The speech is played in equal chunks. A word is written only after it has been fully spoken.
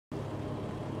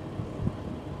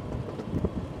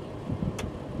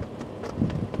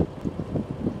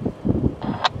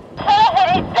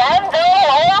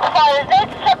hold fire.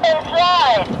 Let's slip and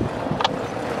slide.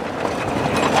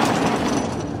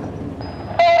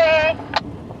 Hey.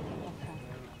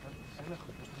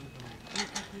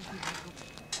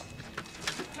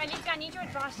 Malika, I need your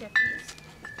advice here, please.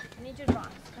 I need your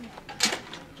advice. Come here.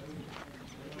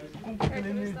 Kijk,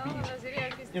 we staan en dan zie je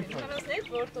eigenlijk dat het net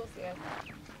wortels eet.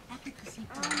 Wat ik gezien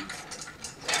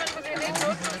Ik ben net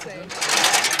wortels eet.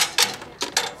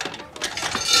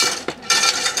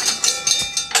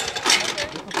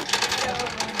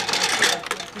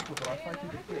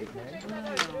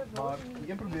 Maar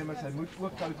geen probleem is, hy moet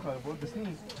ook koud gehou word. Dis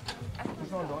nie. Dis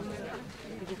nou daar.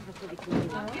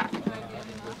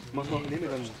 Mag nog neem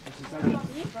dan.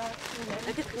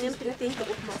 Ek het geneem vir die tente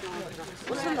opmaak.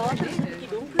 Ons sal later as dit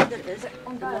donkerder is,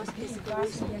 dan is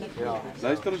dit Ja,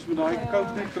 luister ons moet daai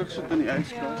koud net terugsit in die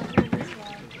yskas.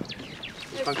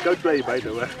 Gaan koud bly beide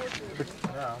hoor.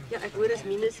 Ja, ek hoor is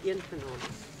 -1 vanaand.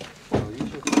 Nou hier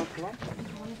is dit klaar.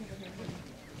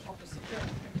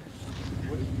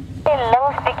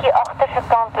 Links bietjie agter se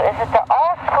kant toe is dit 'n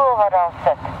aalskool wat daar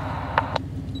sit.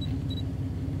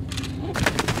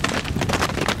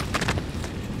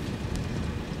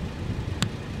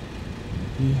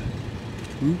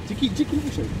 Tikkie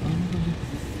of so.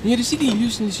 Nee, dis nie die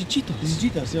leeu's nie, dis die cheetahs. Dis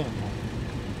cheetahs, ja.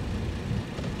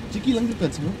 Tikkie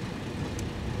linkerkant, man.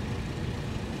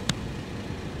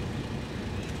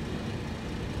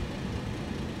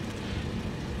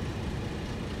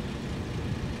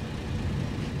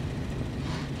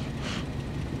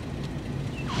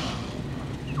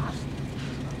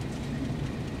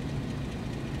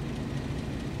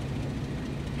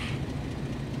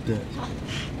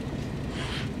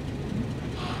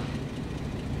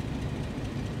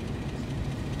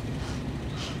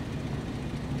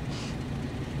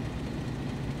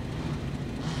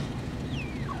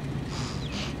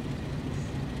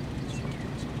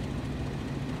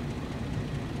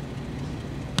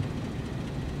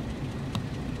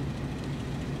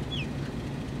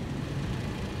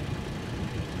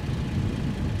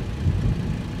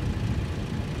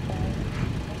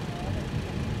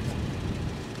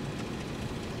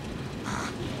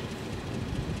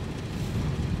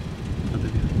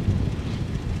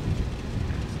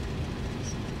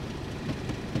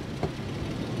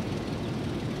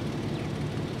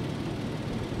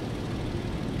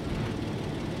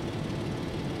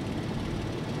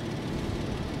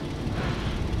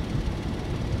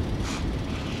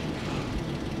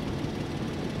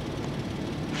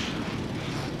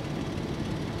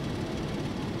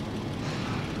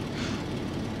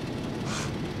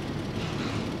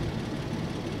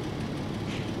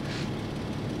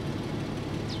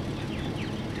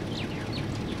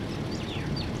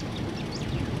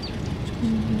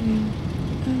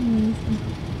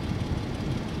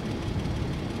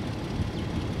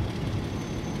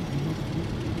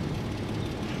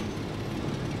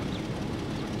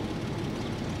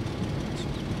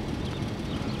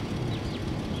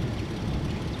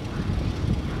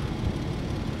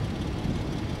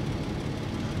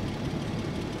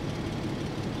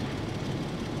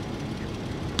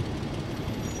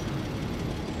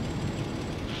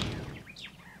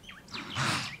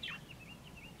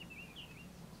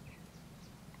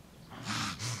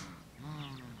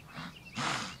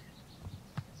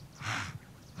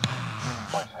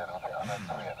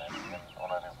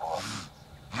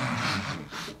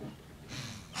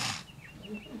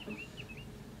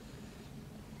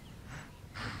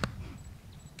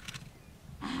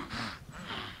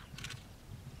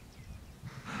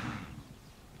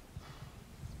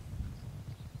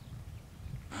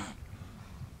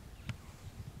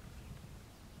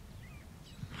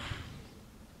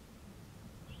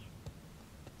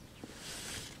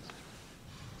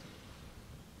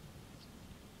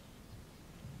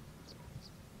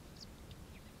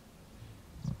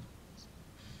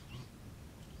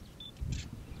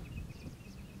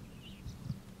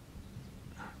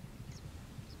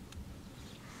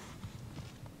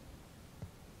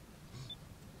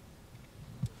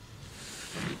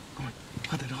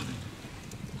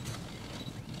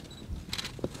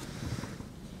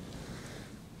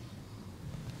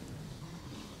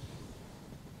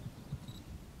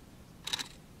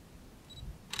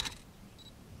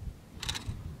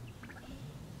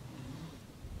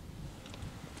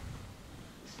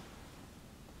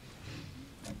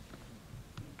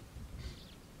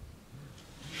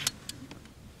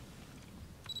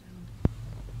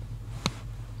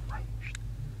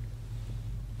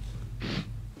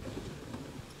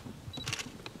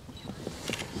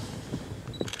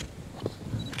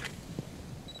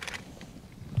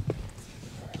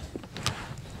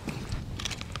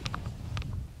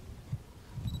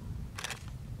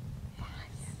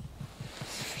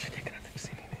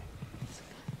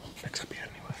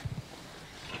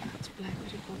 bly by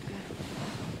die bokke.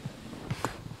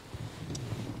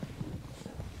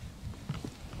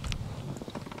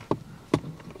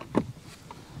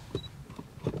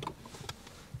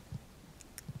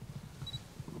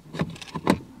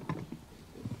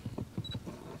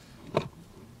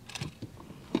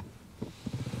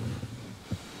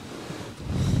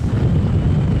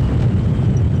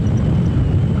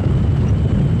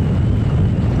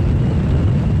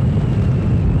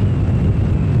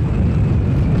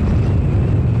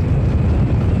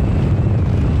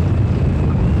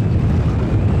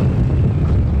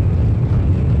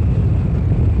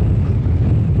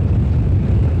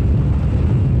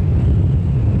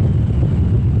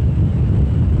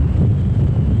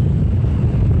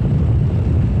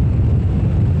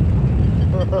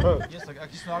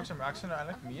 Maar ek sou nou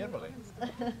eintlik meer wil hê.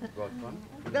 Wat van?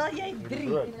 Wel jy 3.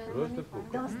 Roosterkoek.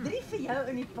 Daar's 3 vir jou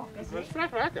in die pak. Dit is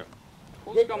vrek lekker.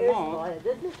 Ons kan maak.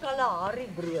 Dit is Kgalegadi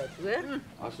brood, hoor?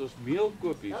 As ons meel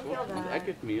koop hierso, want ek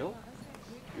het meel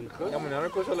en gous. Ja, maar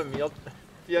nou kos hulle meel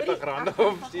R40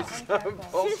 of iets.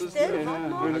 Suster, wat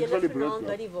maak julle vanaand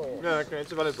by die wol? Ja, ek kan net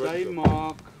sowel 'n brood. Sy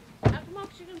maak. Ek maak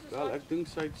chicken Wel, ek dink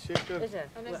sy het seker Is dit?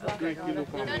 2 kilo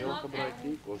van meel gebruik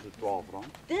nie, kos dit R12.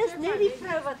 Dis net die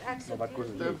vrou wat ek so. Wat kos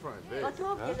dit? Wat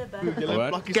maak julle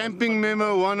by? Camping memo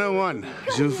 101.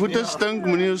 As jou voete stink,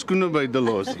 moenie jou skoene buite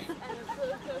los nie.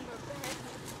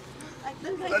 Ek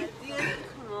dink hy het dit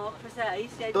gemaak vir sy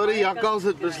huis. Tot die jakkals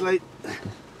het besluit.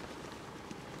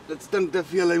 Dit stink te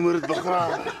veel, hy moet dit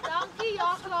begrawe. Dankie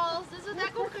jakkals, dis wat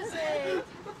ek ook gesê het.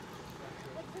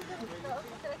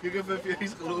 Kyk of jy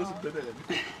is gelos binne in.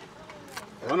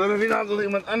 Wanneer wie nou nog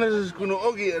iemand anders se skoene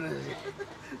ook hier in is.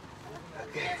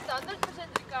 Standaard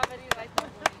 % recovery right.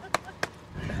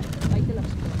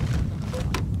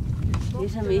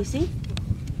 Dis 'n mensie?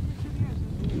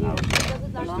 Nou, is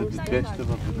dit het beste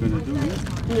wat we kunnen doen?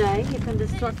 Nee, jy kan die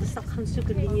swarte sak gaan soek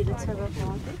indien jy dit sou wou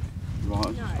gehad het. Waar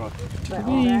is die zwart? By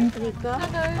Afrika,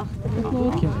 agter.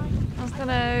 Ons gaan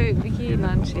nou 'n bietjie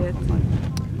lunch eet.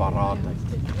 Paraat.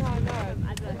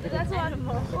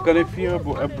 Kan ik vir jou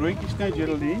 'n broodjie sny,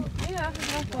 Geraldine? Ja,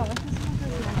 graag.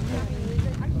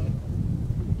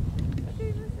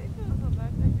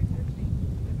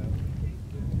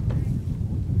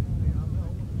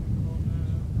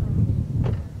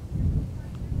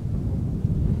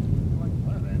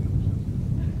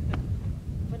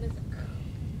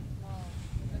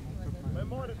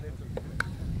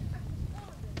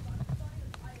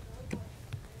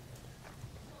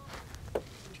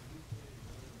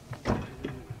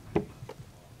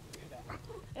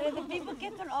 The people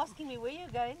kept on asking me, where you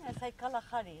going? I say,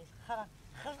 Kgalegadi.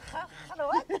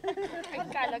 What?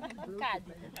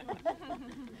 Kgalegadi.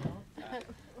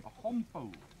 Gompo.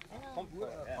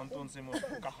 Anton sê mos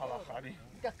Kgalegadi.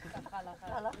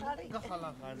 Kgalegadi.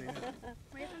 Kgalegadi.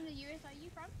 Where from the US are you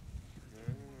from?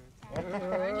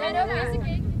 I know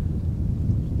basically.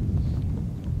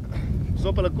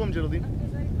 Stop hulle kom, Geraldine.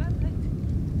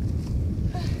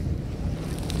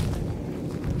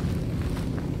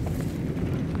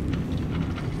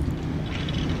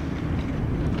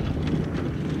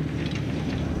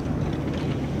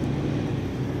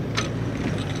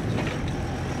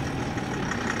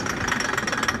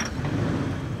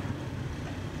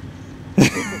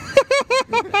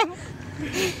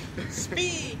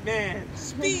 Speed, man!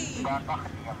 Speed!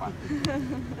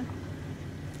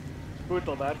 Spoed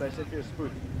Albert, hy sê vir jou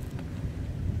spoed.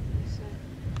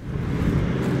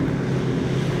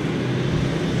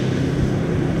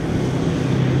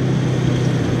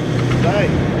 Hey!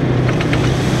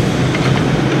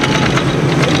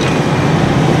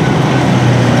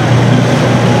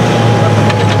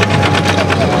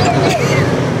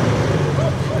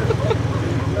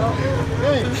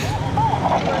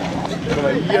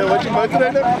 Yeah, what you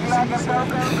motorrijder?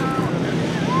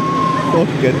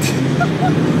 Fuck it.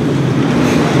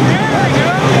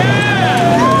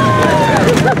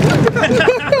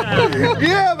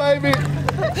 Yeah, baby.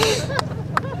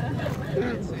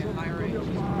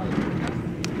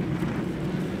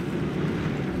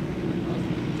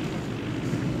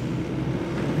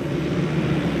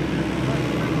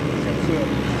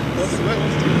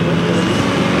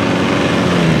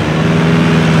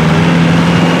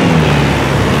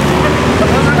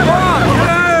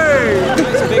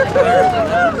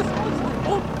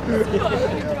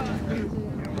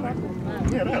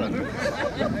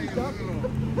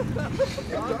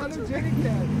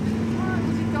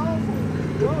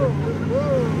 Whoa,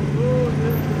 whoa, whoa.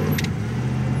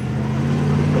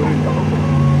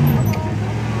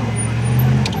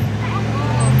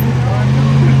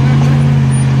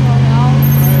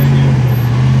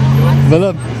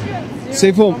 Sê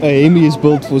vir hom, Hemi is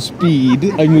built for speed.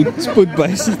 Hy moet spoed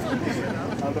bysit.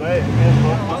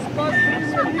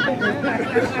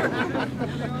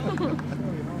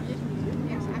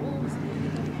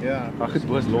 Ja, ag dit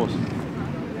was los.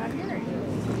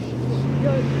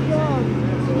 Ja,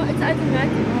 maar het is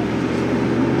automatic.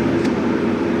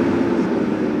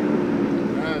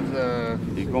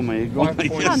 Hier kom hy. Kan.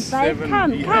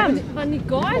 Van die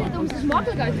guy het ons dus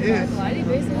makkelijk uitgebracht. Hij die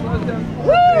beste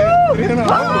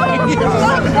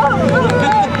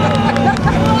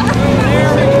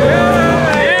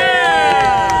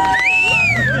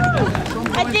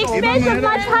Het is space op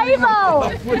my table.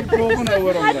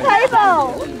 My table.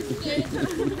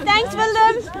 Thanks,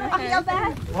 Willem. Ach, jouw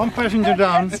bag. One passenger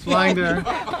down, flying there.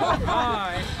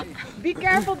 Be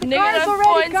careful, the car is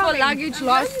already coming. Luggage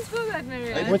lost.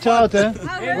 Watch out, hè?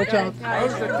 Watch out.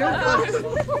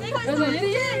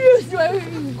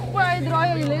 Gooi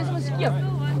draai je lees maar skip.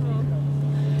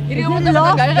 Hierdie moet met die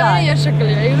guy eers sukkel.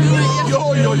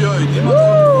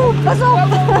 Pas op.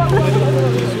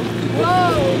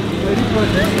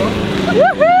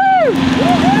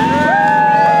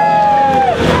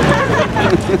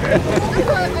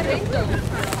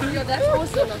 Ja, that's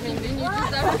awesome. I mean, then you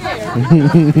just don't care.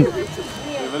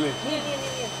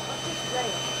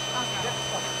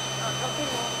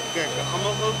 Kijk,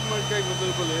 allemaal ook maar kijken wat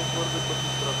er belegd wordt op de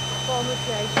straf. Van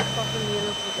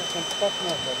pap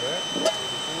nog wat, hè?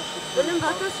 Willem,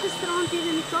 wat was gisterand hier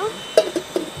in die kamp?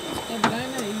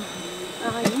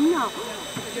 Reina.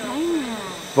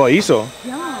 Waar, hierso?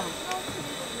 Ja.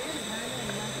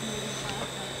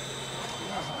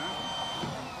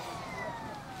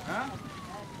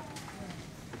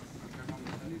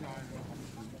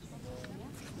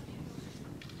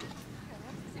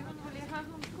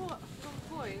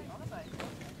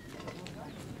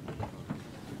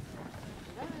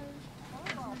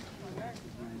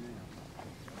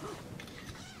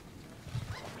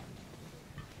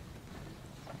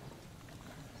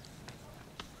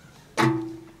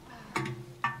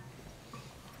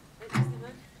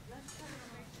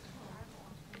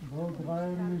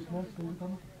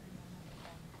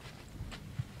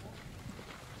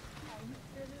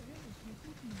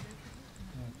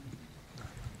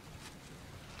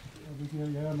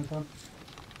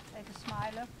 Even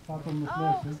smilen. Gaat om de Oh,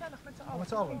 fles, gezellig met z'n allen. Met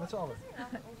z'n allen, met z'n allen.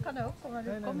 Kan ook, kom er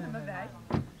maar bij.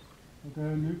 Oké,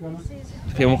 nu kan het.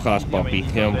 Geef hem gas, papi.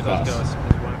 Geef hem gas.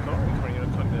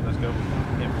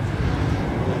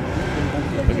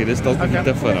 Oké, dit is toch niet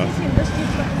te vinnig.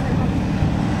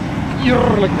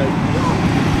 Eerlijkheid.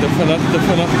 Te vinnig, te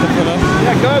vinnig, te vinnig.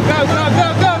 Ja, go, go, go, go,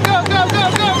 go, go, go, go,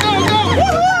 go, go, go!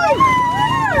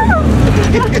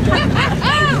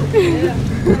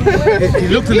 He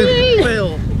looked a little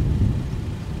pale.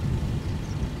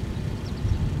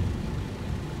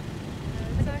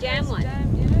 Jam one.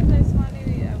 You know those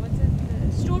funny, what's it?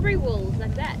 Strawberry walls,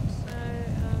 like that.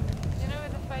 You know where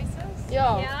the face is?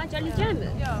 Ja, Jelly Jam.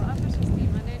 Ja, anders is die,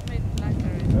 maar net met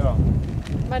blackcurrant. Ja.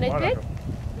 Maar net met?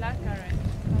 Blackcurrant.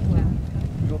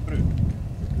 Heel prut.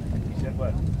 Zeg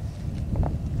wat.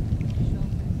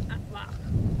 Wacht.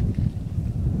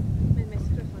 Met mijn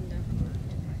scruff under.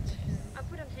 I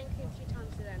put on hand cream 3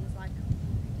 times today and it's like...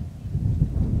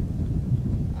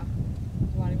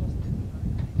 why wasn't it?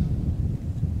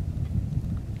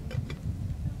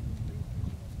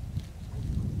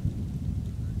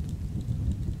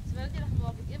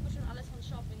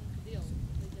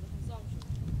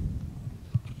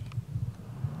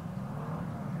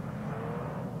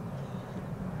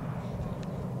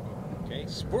 Okay,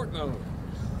 sport mode.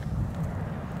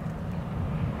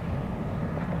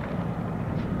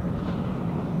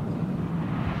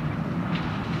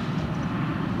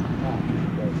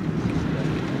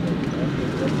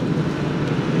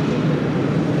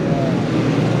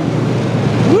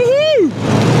 Woohoo!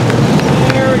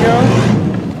 There we go.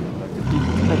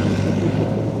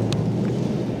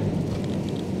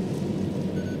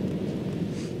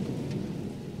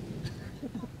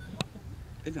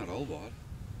 It's not all bad.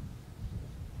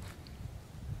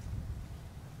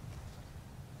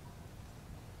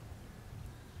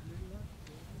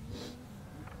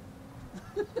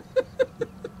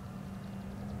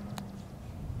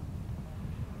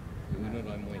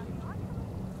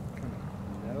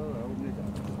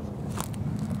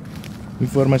 Wie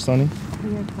voor mij staan nie?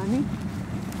 Nee, kan niet.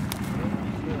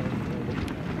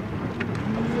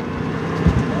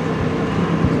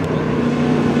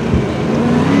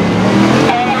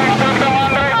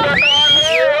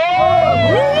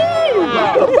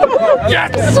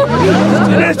 Yes!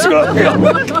 Let's go!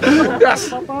 Yes!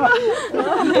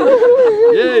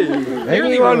 Yay!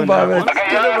 Everyone, Bobby.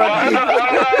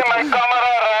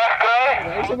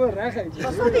 maar reguit.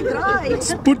 Pas op die draai.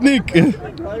 Sputnik.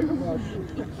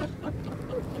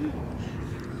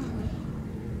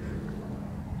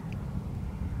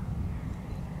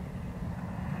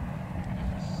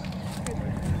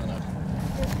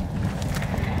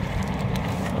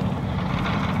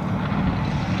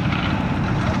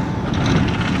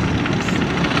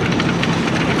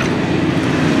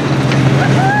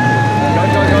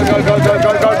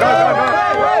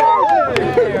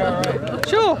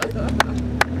 Sure.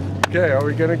 Okay, are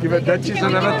we gonna give it Dutchies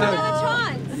another turn?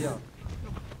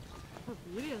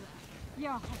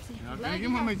 Ja, ik zie. Kan jy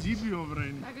maar my GP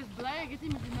overry nie? Ek is bly ek het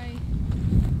nie met my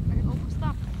ek het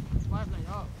opgestap. Baie bly,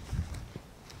 ja.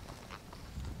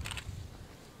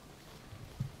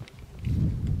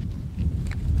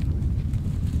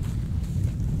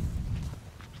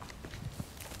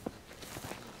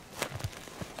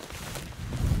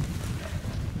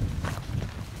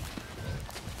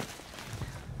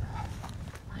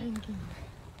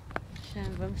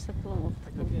 Sien, waarom staat het op?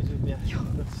 Ek dink jy sê ja,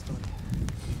 dit staan.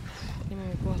 Nie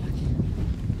meer kwaad.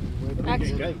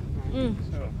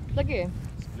 Lekker.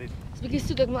 Dis 'n bietjie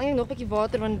soet, ek moet eintlik nog 'n bietjie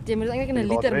water want jy moet dit eintlik in 'n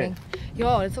liter meng.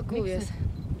 Ja, dit sal cool wees.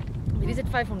 Hierdie is dit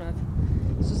 500.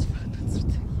 Soos dit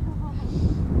soet.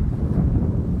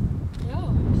 Ja,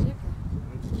 seker.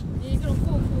 Jy kan hom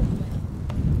koop vir my.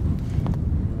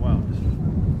 Wow, dis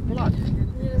Plat. Nee,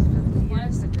 dis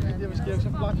baie sterk. jy miskien so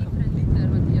plat. Vir 'n liter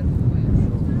wat jy gooi.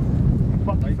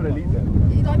 pakkie vir 'n liter.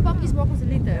 Daai pakkies maak ons 'n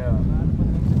liter. Ja.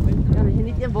 Ja, as jy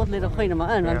net een bottel het, dan gooi jy hom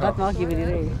maar in, want wat maak jy met die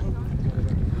res?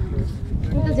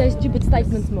 Dit is jy stupid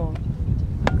statements maak.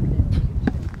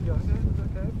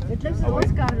 Dit lyk so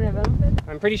ons karre wel.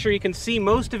 I'm pretty sure you can see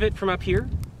most of it from up here.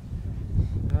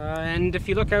 And if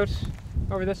you look out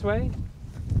over this way,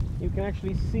 you can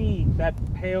actually see that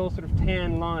pale sort of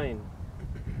tan line.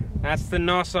 That's the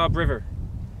Nassau River.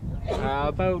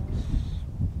 About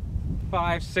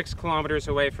 5-6 kilometers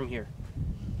away from here.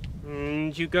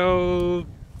 And you go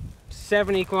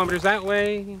 70 kilometers that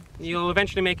way, you'll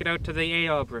eventually make it out to the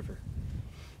Aob River.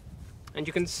 And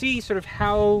you can see sort of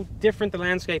how different the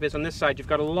landscape is on this side. You've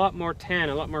got a lot more tan,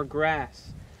 a lot more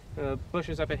grass.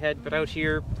 Bushes up ahead, but out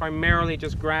here, primarily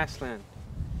just grassland.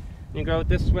 You go out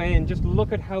this way and just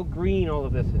look at how green all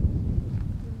of this is.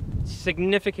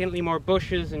 Significantly more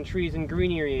bushes and trees and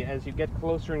greenery as you get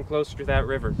closer and closer to that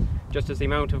river, just as the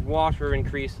amount of water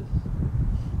increases.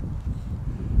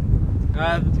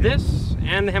 This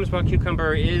and the Hemsbach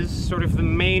cucumber is sort of the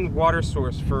main water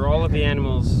source for all of the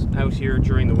animals out here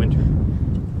during the winter.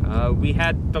 We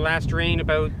had the last rain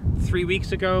about 3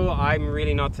 weeks ago. I'm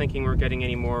really not thinking we're getting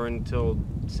any more until,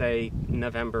 say,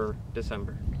 November,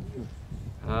 December.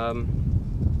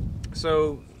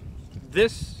 So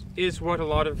this is what a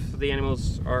lot of the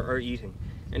animals are eating.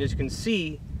 And as you can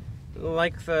see,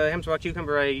 like the Hemsbach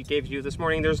cucumber I gave you this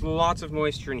morning, there's lots of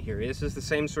moisture in here. This is the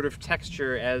same sort of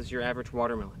texture as your average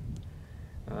watermelon.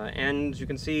 And you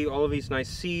can see all of these nice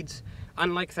seeds.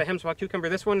 Unlike the Hemsbach cucumber,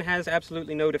 this one has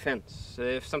absolutely no defense.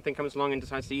 If something comes along and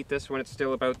decides to eat this when it's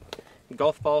still about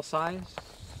golf ball size,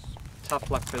 tough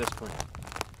luck for this plant.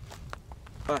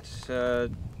 But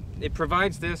it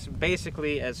provides this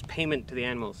basically as payment to the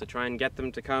animals to try and get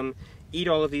them to come eat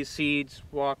all of these seeds,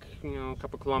 walk a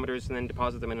couple kilometers, and then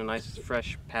deposit them in a nice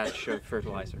fresh patch of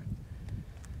fertilizer.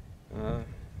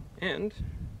 And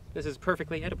this is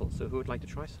perfectly edible, so who would like to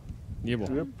try some?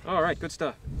 Yep. All right, good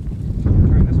stuff.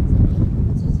 Try this one.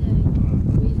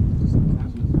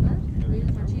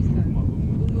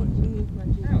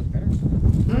 That was better.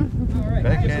 All right.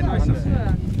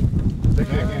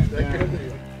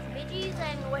 Veggies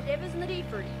and whatever's in the deep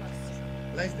fruit.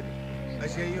 Luister,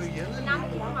 as jy jou hele I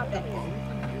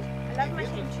love my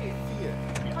too.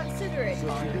 Consider it. Get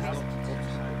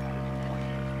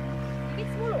a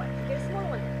smaller one. Get a smaller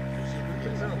one.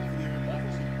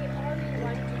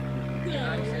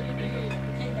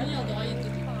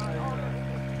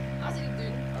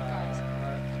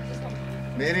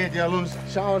 Mary het jy al ons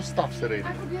shower stuff gereed.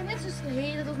 Ek probeer net soos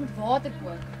hê dat ons met water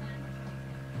kook.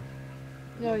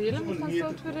 Ja, julle moet gaan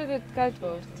sout voordat dit koud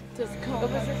word. Dis koud.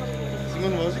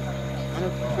 Simon was ek? Aan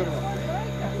het verwag.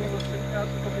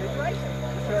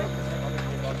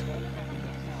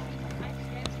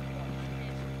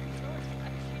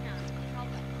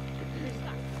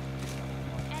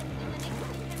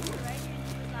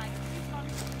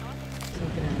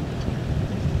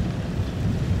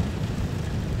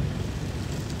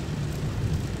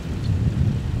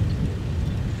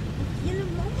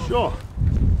 Sure.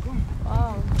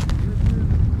 Wow.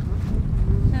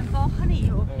 Zijn volgen niet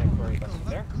joh.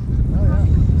 There.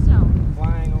 Zo.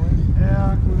 Flying away.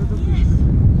 Ja, ek moet dit ook.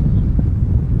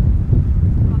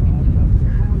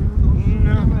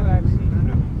 No, that I've seen.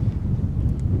 No.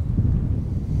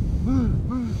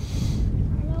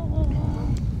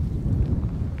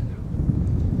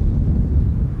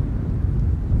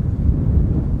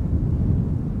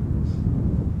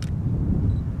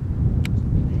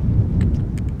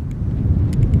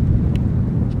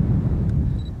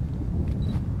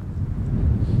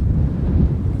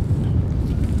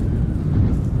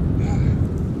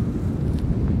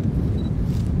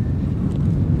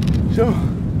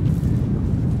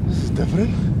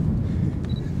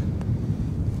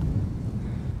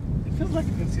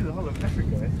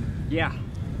 eh? Yeah.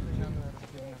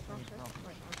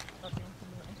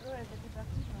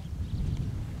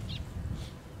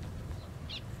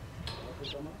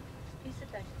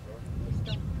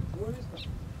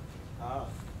 Ah.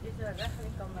 Is there a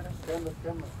referee camera?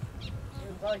 Camera.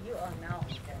 Well, you are now on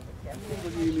camera.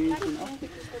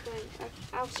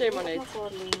 Shame on it.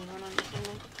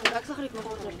 Ek sal gelyk maak.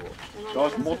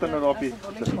 Daar's mot in 'n rappie.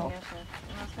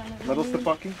 Middelste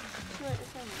pakkie.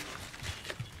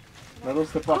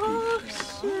 Middelste pakkie.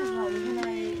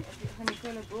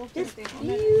 It's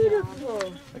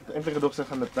beautiful. Ek het eintlik gedoog sy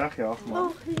gaan dit wegjaag, maar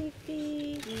Oh,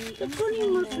 liefie. Ek kon nie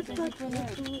mos dit wat kom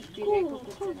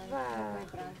waar. Ek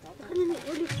gaan in die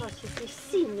oliefasjes, jy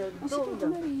sien jou donde.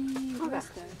 Kom weg.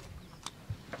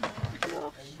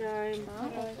 Ach, shame.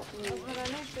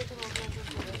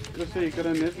 Ek sê jy kan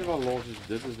net nie wel los as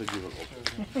dit is wat jy wil op.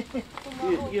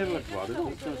 Eerlik waar, dit is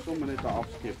nou sommer net 'n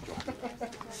afskeep job.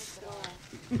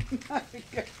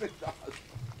 Kyk dit daar.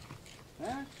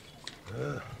 Hè?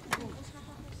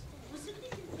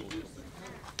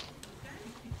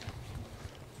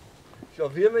 Sy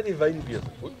weer met die wyn besig.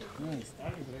 Goed. Moet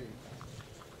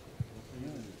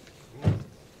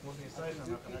nie sy dan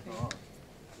lekker aan.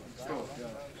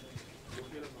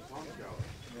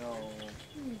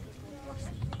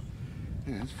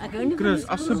 Chris,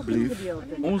 asseblief,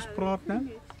 ons praat nou.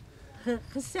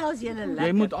 Gesels julle Jy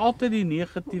lekker. moet altyd die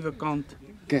negatiewe kant.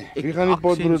 Okay, wie gaan die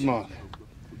potbrood maak?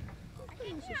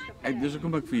 Dis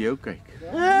hoekom ek vir jou kyk.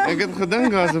 Ek het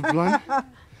gedink daar's 'n plan.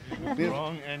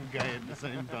 Wrong and gay at the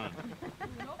same time.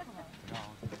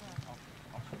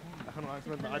 Ek gaan nou eens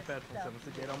met my iPad gaan sit.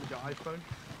 Sit jy dan met jou iPhone?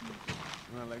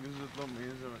 Nou, like dis dit van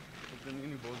mense wat in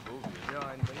die bos wil wees. Ja,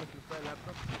 en dinge soos sy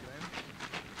laptop kry.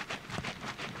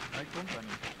 Hy kom dan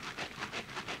nie.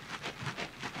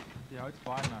 Die houdt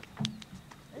baie nat.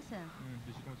 Is hy?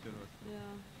 Dis kom sy roos. Ja.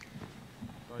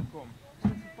 So hy kom. So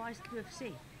vir baie skroof sê.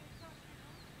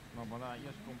 Maar wanneer hy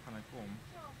eers kom, gaan hy kom.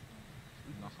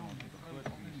 Dan gaan ons met 'n groot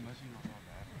missie nog daar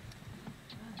werk.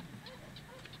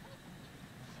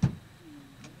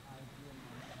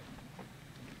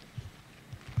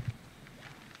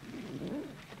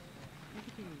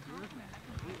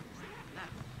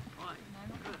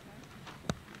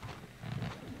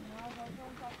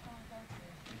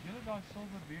 Julle daai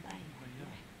silwer beker by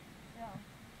julle. Ja.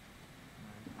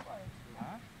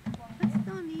 Hæ? Wat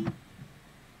staan hier?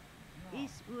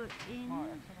 S-O-N.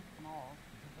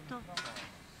 Top.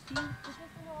 Sien?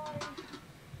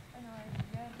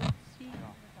 Sien?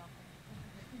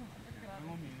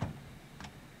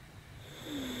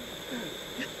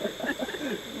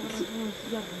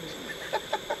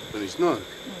 Dit is nou.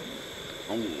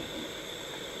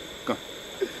 Kom.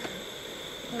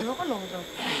 Nog 'n long drop.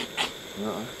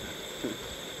 Ja.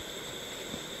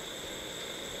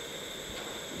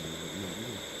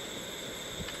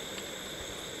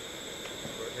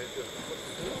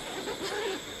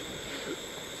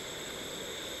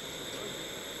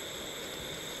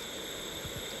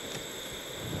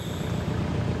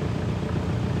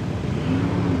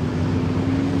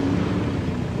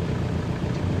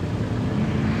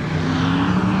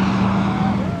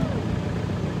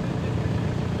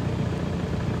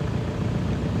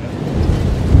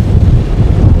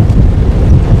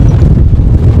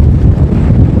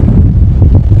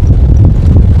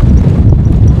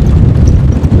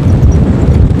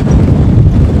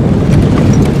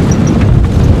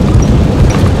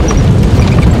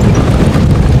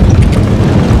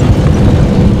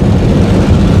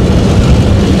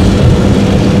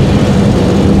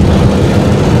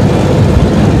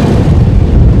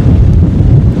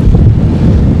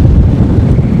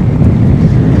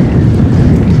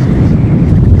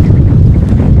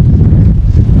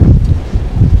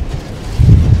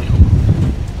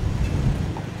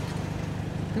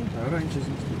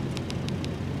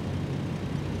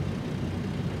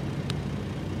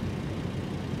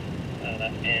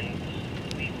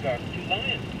 And we've got 2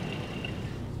 lions.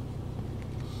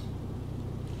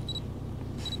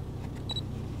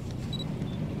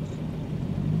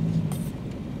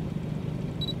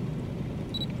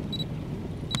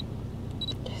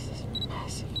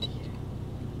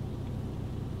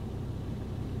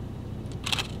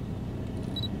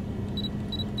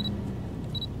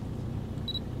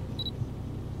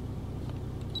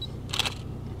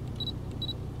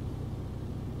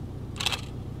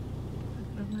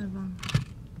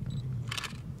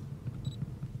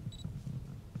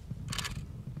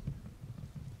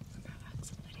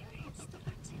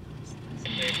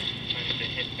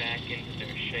 Into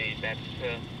their shade. That's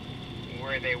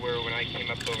where they were when I came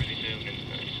up over the moon and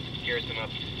scared them up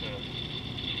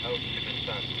out to the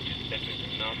sun, which is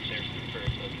definitely not their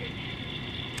preferred location.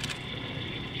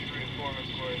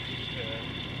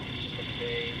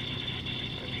 way,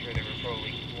 I'm sure they were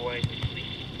probably quite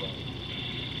asleep as well.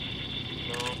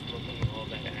 Not looking all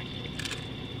that active.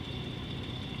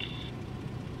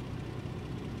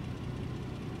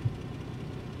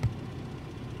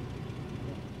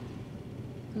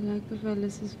 Het lijkt of wel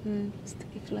eens als we een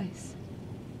stukje vlees.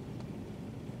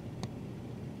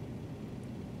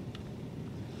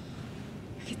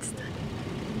 Goed staan.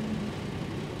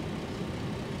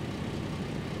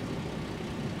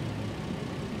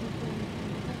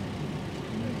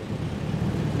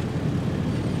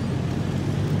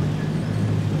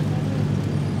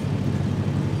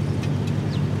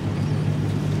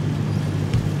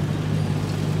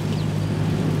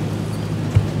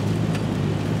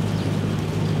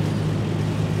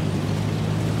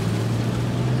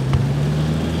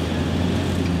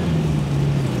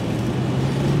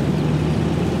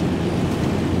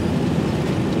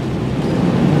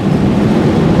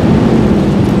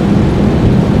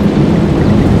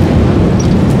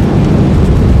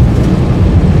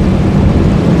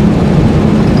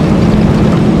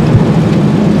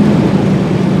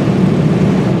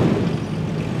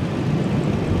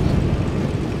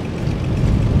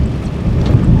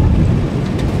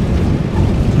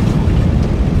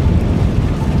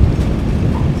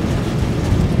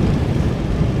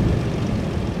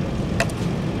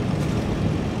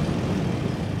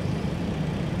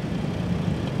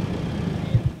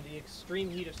 Extreme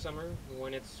heat of summer,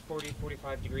 when it's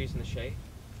 40-45 degrees in the shade,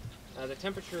 the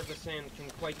temperature of the sand can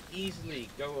quite easily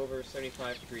go over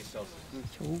 75 degrees Celsius.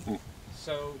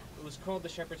 So it was called the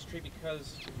shepherd's tree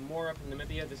because more up in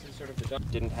Namibia, this is sort of the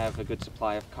didn't have a good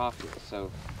supply of coffee.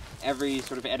 So every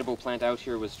sort of edible plant out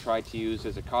here was tried to use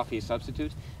as a coffee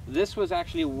substitute. This was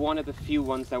actually one of the few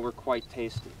ones that were quite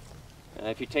tasty.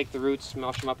 If you take the roots,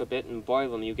 smash them up a bit and boil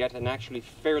them, you get an actually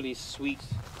fairly sweet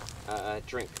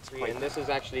drink. And this is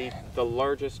actually the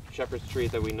largest shepherd's tree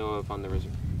that we know of on the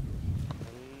reserve.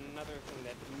 Another thing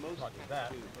that most cats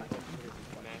do is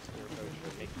master approach to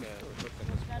make look at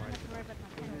this part.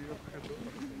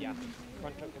 Yeah,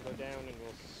 front hook will go down and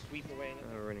we'll sweep away.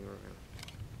 Running around.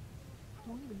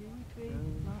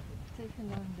 Take a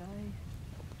long day.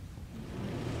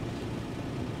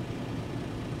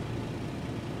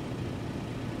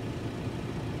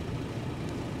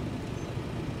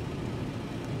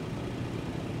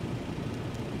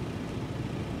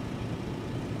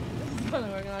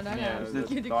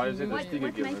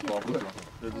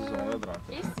 Dit is 100 rand.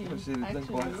 Is die?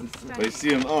 By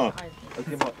CMA.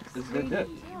 Okay, maar is dit dit?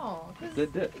 Ja,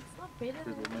 Dit.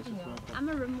 I'm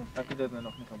a Rimmel. Ek het dit nou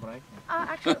nog nie gebruik nie.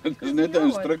 Actually, Dis net 'n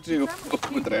instruksie of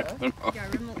moet reg.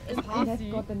 yeah, Rimmel is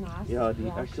Hazy. Ja,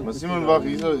 die actual. Maar Simon, wag,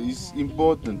 hier's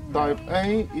important. Type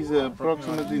A is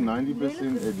approximately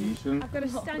 90% adhesion I've got a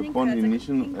stunning upon colour.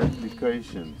 initial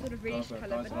application. Sort of reddish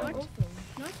colour, but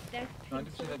not that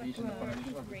 90% addition upon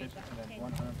initial application and then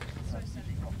 100%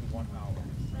 after 1 hour.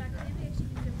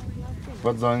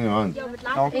 Wat is daar in jou hand?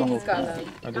 Alcohol.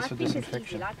 Ja, dis vir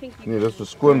disinfection. Nee, dis vir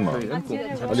skoonmaak.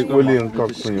 Al die olie en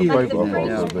kak van jou pyp afhaal,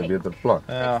 sodat hy beter plak.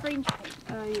 Ja.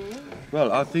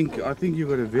 Well, I think you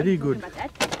got a very good. But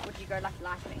that would you go like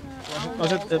lightning?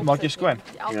 As dit maak jy skoon.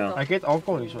 Ja. Ek het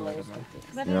alcohol hier so lekker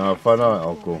man. Ja, van daai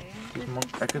alkohol.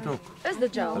 Ek het ook. Is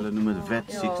dit gel? Hulle noem dit vet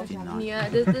 69. Nee,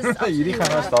 dit is Hierdie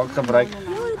gaan ons dalk gebruik.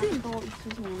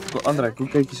 Andre, hoe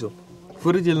kyk hierso?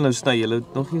 Voordat jy nou sny, jy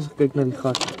moet nog eens kyk na die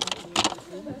gat.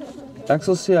 Ek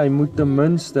sal sê hy moet ten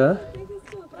minste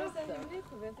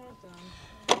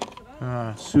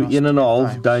so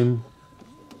 1,5 duim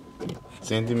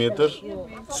Centimeter,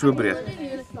 so breed.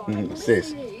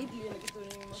 6.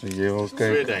 So jy wil 2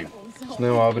 kyk, duim. sny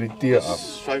maar by die T af.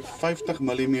 50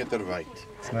 mm wyd.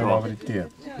 Sny maar by die T.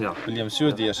 Ja, wil jy hom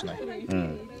so deursny?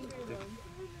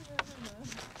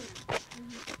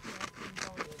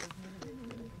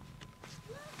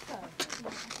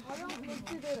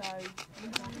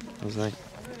 Dis reg.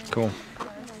 Cool.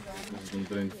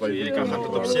 Omtrent Hierdie kan gaan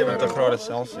tot op 70 grade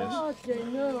Celsius. Dis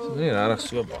nie regtig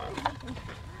so baie.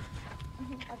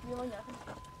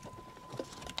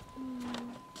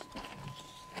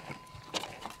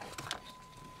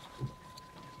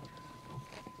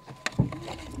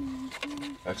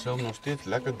 Ek sal nog steeds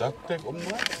lekker daktape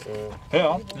ommaak.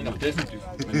 Ja, nog definitief.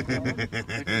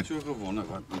 Ek het so gewonder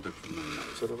wat moet ek doen.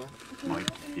 So dan. Maar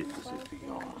ek het gesê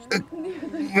ja.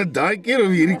 Met daai keer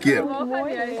of hierdie keer?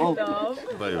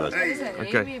 By wat?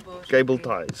 Okay. Cable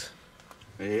ties.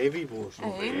 Heavy bors.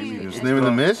 Dis net met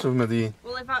 'n mes of met die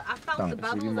Well, if I felt the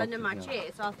bubbles under my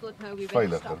chair, so I thought, no, we better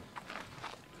veiliger? stop.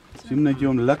 Sien net jy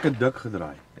hom lekker dik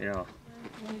gedraai. Ja.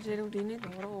 Jy doen dit net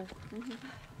daarop.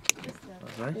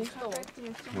 Wat sê?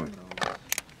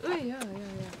 Oei, ja.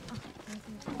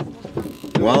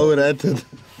 While we're at it.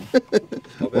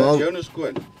 Wel, jou is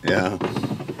skoon. Ja.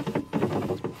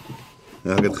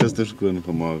 Ja, ek het gister skoon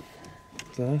gemaak.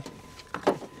 Ja.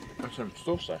 Ek sê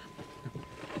stofsuig.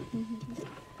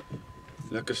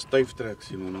 Lekker styf trek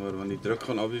Simon hoor, want die druk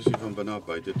gaan obviously van binne af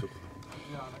buite toe gaan.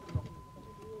 Ja, lekker.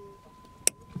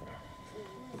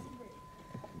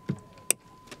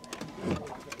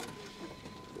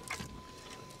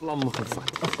 Vlam gevat.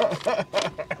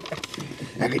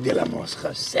 Ek het julle mos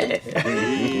gesê.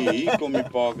 Hier kom die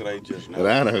park rangers nou.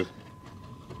 Regtig.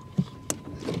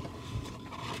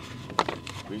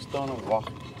 Wie staan en wag?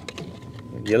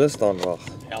 Julle staan wag.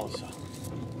 Elsa.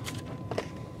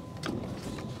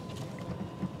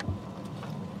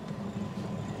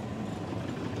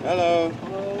 Hallo.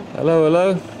 Hallo, hallo.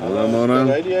 Hallo manne.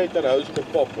 Die radiator hou se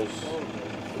gepop is.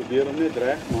 Probeer hom net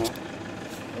reg maak.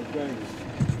 Okay.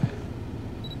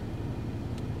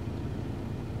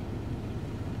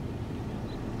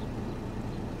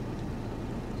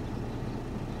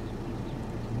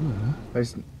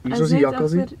 Hier is die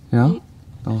jakkals hier. Ja.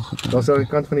 Daar gaan. Daar is aan die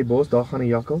kant van die bos, daar gaan die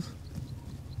jakkals.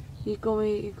 Hier kom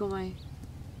hy.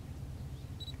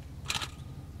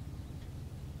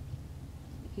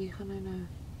 Hier gaan hy nou.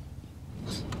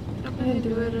 Hey,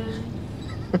 dore.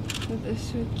 Dit is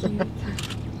so cute.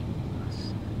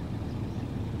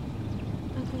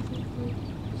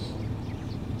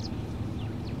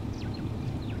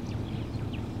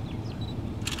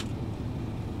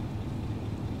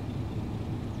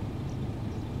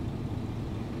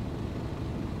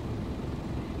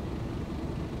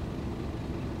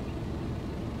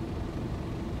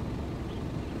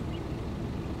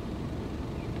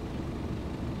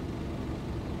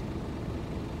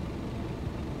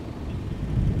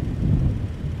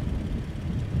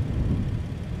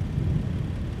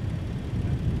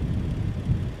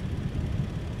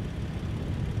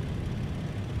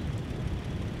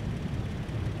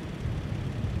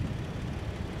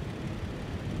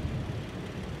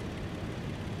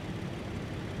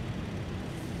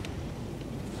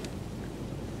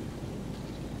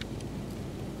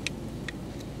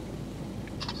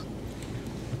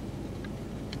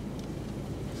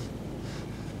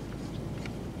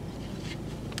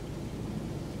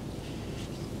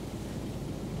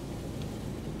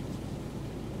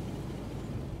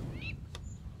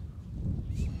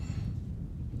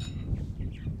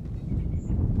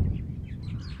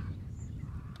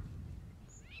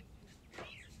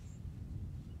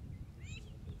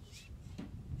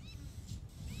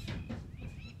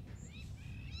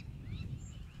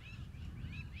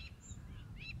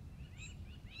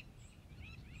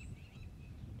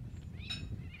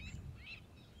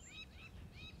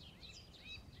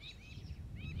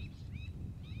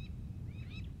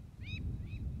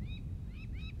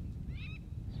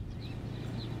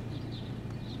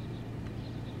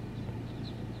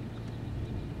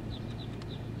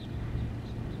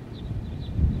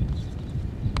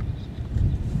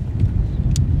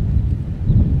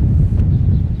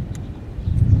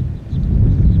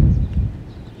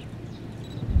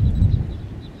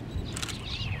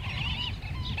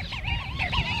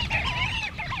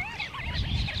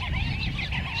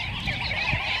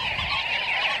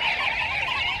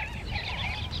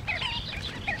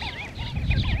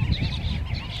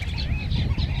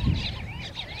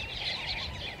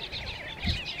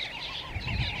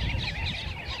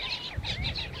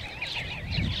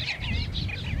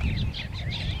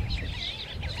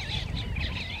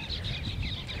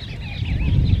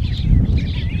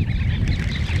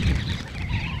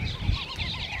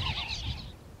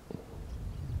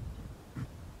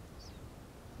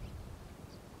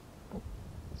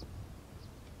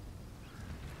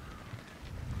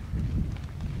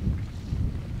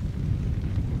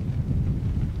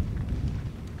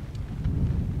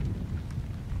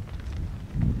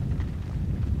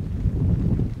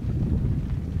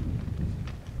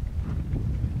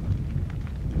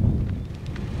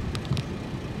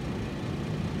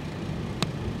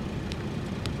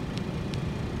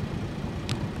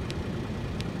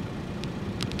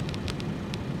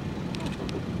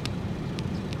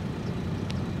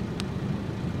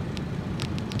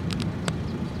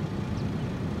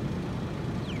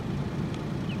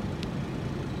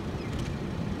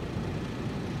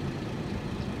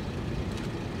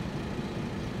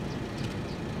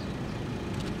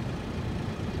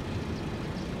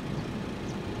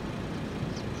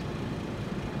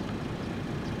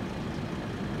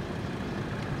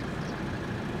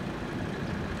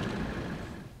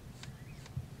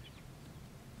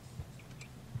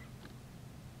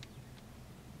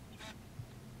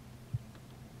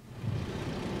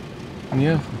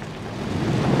 Nee.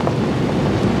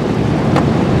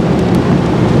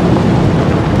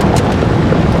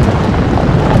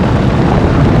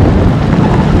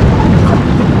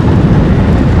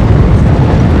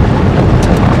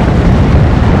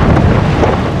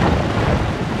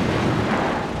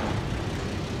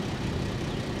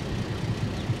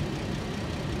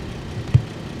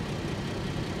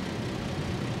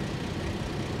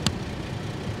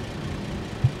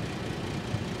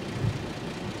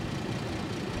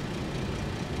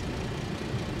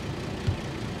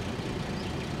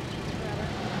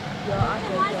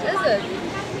 Is it?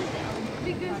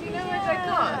 Because you know what they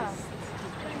cost.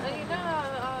 And you know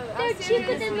how They're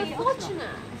cheaper than the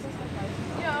Fortuner.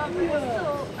 Yeah, but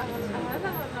still, I don't know.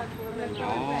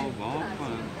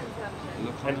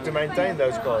 And to maintain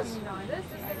those cars,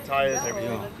 tires,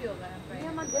 everything.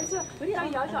 Ja, maar dis so, weet jy,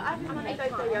 jy sou eintlik maar net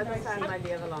uit Toyota sy my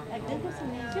lewe lank. Ek dink as 'n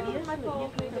mens weet my pa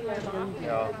het met Toyota.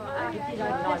 Ja. Ek het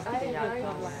daai laaste jaar.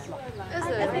 Is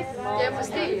it? Jy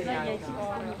verstaan.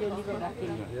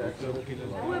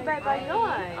 Hoe by jou?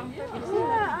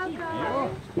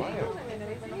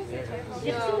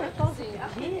 Ja,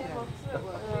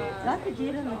 Laat die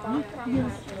dieren het niet veel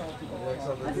straat.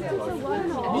 Als het zo warm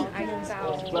is, niet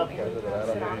veel.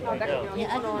 Ja,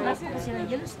 als je een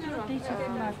hele straat is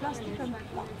van plastic en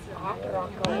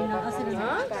als er een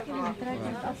plastic is, dan krijg je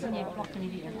het af en je plakt er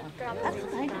niet weer aan. Dat is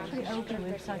eigenlijk voor die oude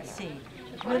website zeggen.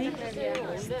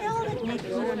 Stel dit net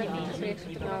voor aan die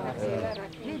mensen.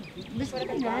 Misschien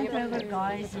een Land Rover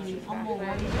guys die allemaal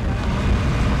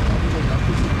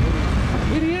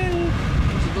Hierdie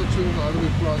tot so op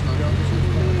daardie plaas nou dan so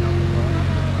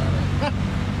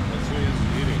wat sê is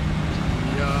hierdie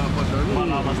ja maar dan maar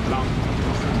nou was drank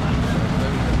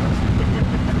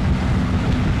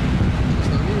is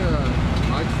nou nie 'n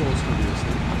nightfalls geweest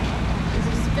nie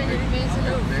Dis kan jy die mense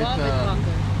nou waar met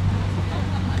wakker.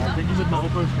 Ek dink jy moet maar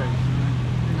ophou skyn.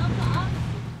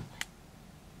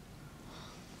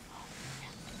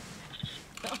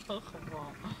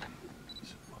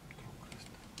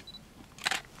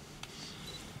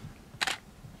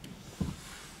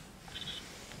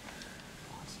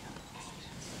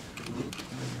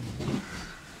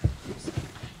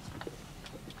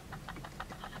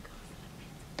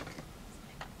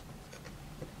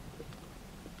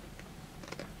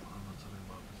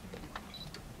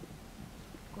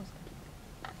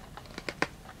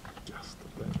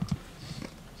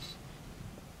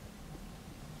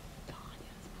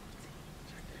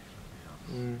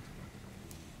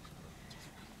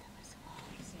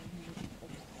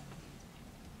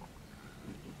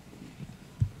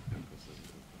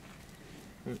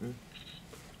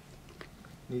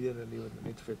 Nie dat die wat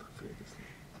net vet gevreet is nie.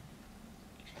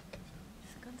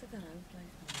 Kan dit dan hou bly?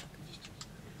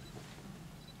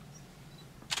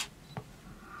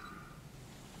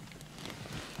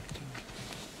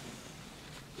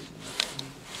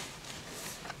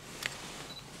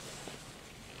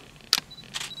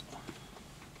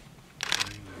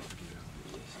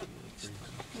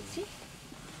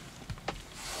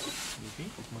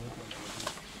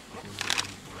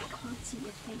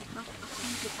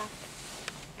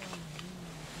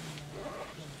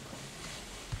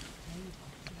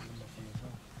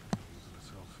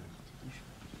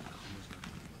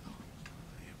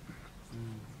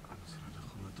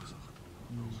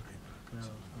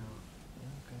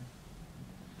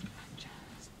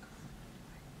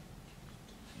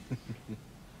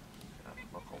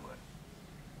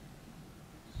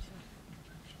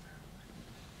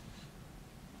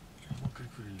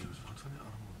 Kyk vir die leeu's, wat van die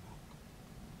arme bok.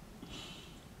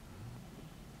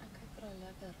 Ek kyk vir 'n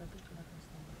lekker rugby wat ons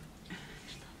dan.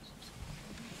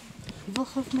 Jy wil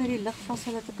gou vir my die lig vas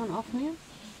sodat ek kan afneem?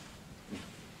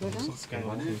 Wat dan? Sit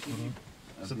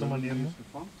hom aan neer nie?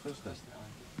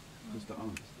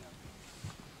 Gisteraan.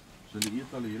 So die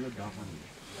eet al die hele dag aan hier.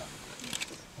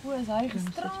 Hoe is hy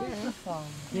gisteraan gevang?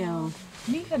 Ja.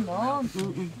 Nie vanaand.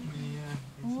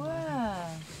 O.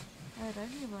 Hy ry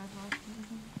nie waar was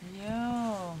nie.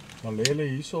 Ja. Maar lê hulle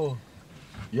hierso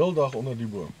heeldag onder die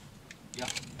boom. Ja.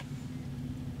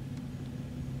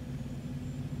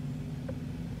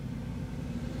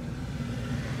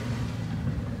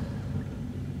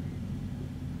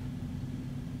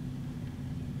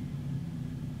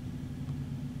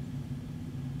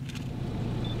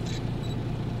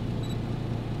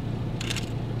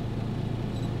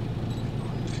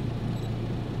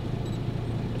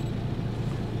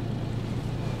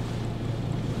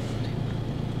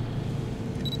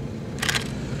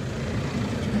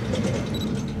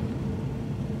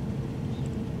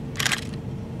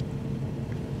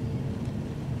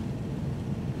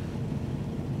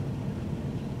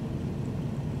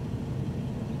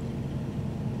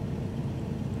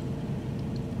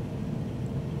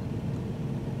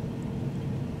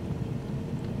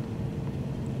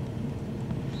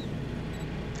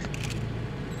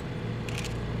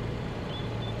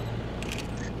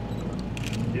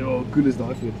 Yo, cool is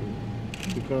daai foto.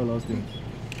 Ek kan laas ding.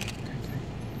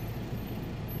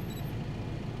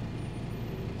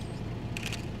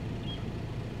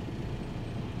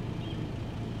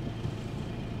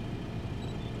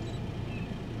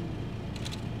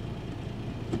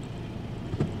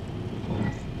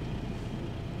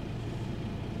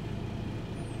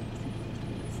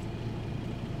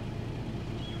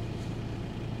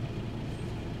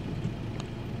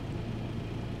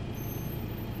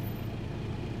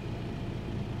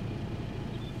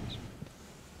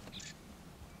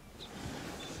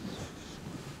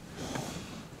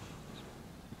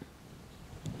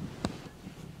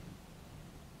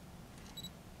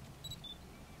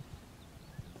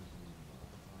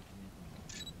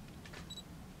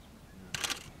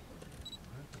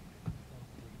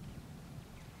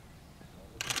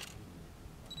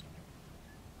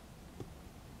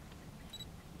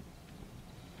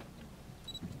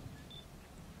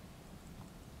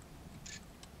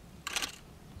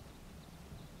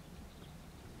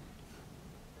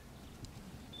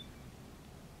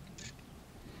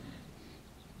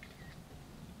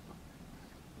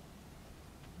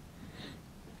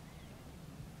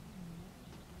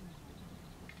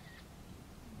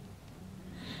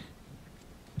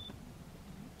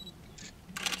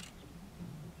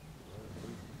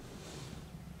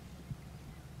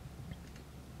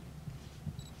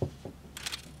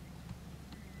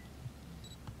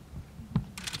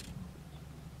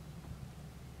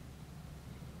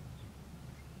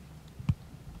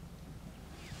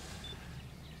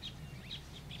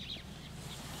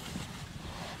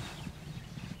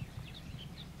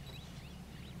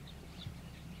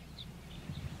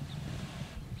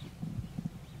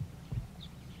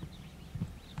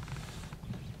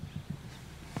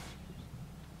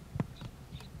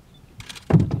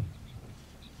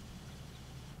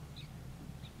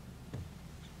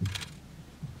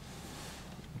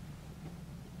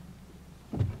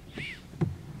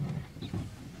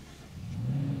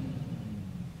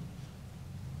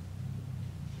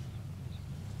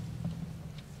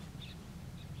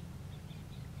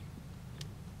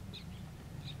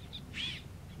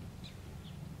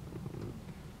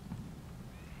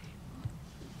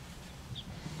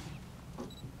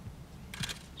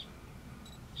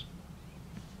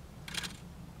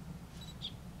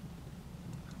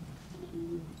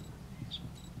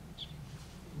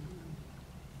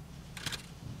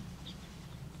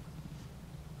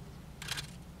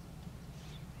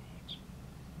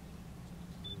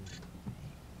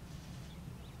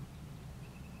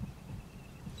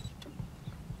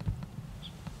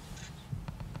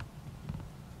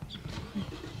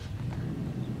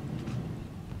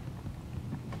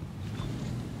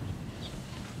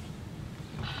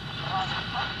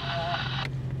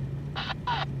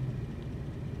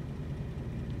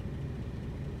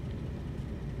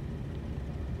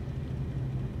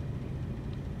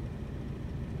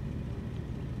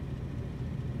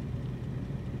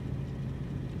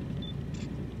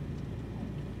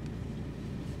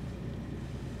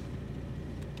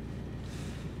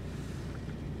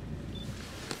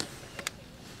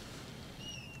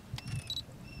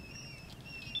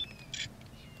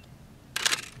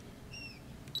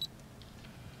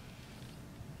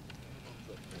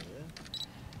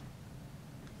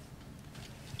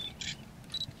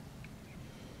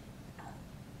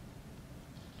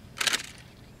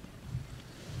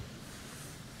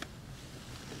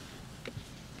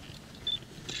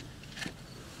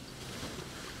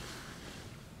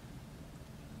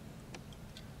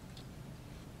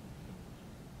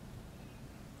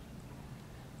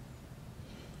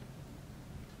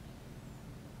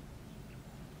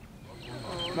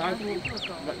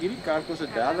 hierdie kar kos 'n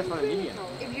derde van 'n nuwe een.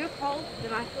 If you're cold,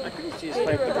 then I feel Ek kan nie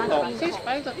 650 betaal.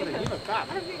 650 vir 'n nuwe kar.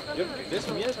 Dis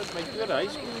meer as my tweede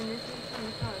huis kos.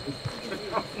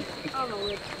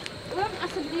 Oom,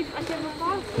 asseblief, as jy my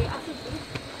pa sê, asseblief.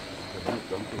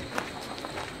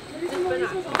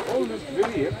 Oh, dis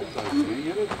really heftig.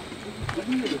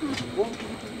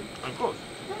 Of course.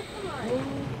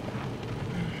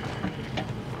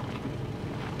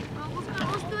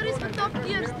 Ons stories van top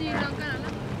tier stuur dan kan hulle.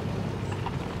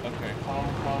 Okay.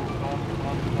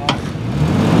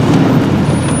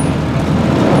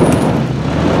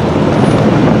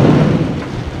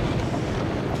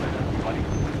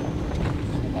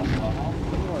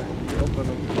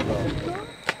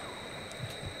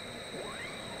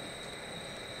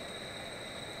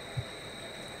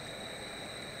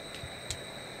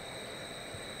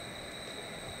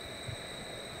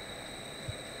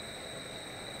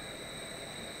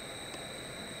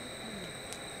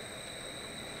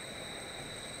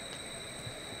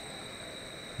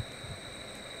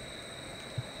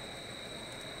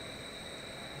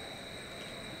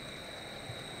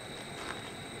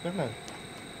 Kijk nou.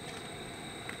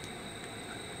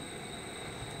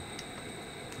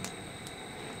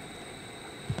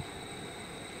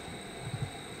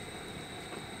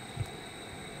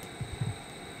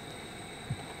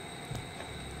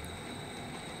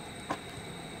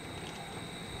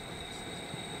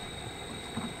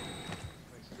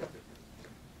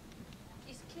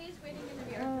 Is Claire's waiting in the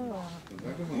beer?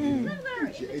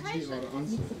 Als je HDR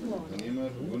aanzet, dan neem maar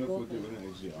gewoon een foto van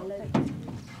een HDR.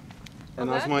 En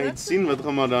als maar iets zien, wat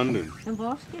gaan we dan doen? En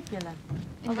waar skep julle?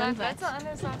 En wat al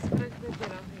ander soorte vrugte het jy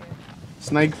dan geëet?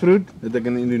 Snakefruit het ek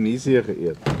in Indonesië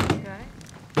geëet. Okay.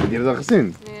 Het jy dit al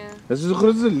gesien? Nee. Dit is so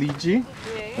groot soos 'n lychee. Nee.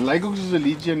 Het lyk ook soos 'n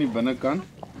lychee aan die binnekant.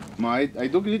 Maar hy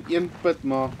het ook net een pit,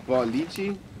 maar waar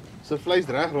lychee se vleis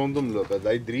reg rondom loop.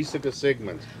 Hy het 3 sulke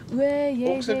segments.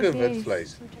 Ook sulke wit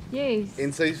vleis. Yes.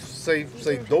 En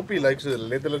sy doppie lyk so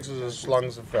letterlik soos 'n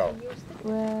slang se vel.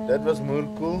 Dit was moer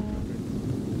cool.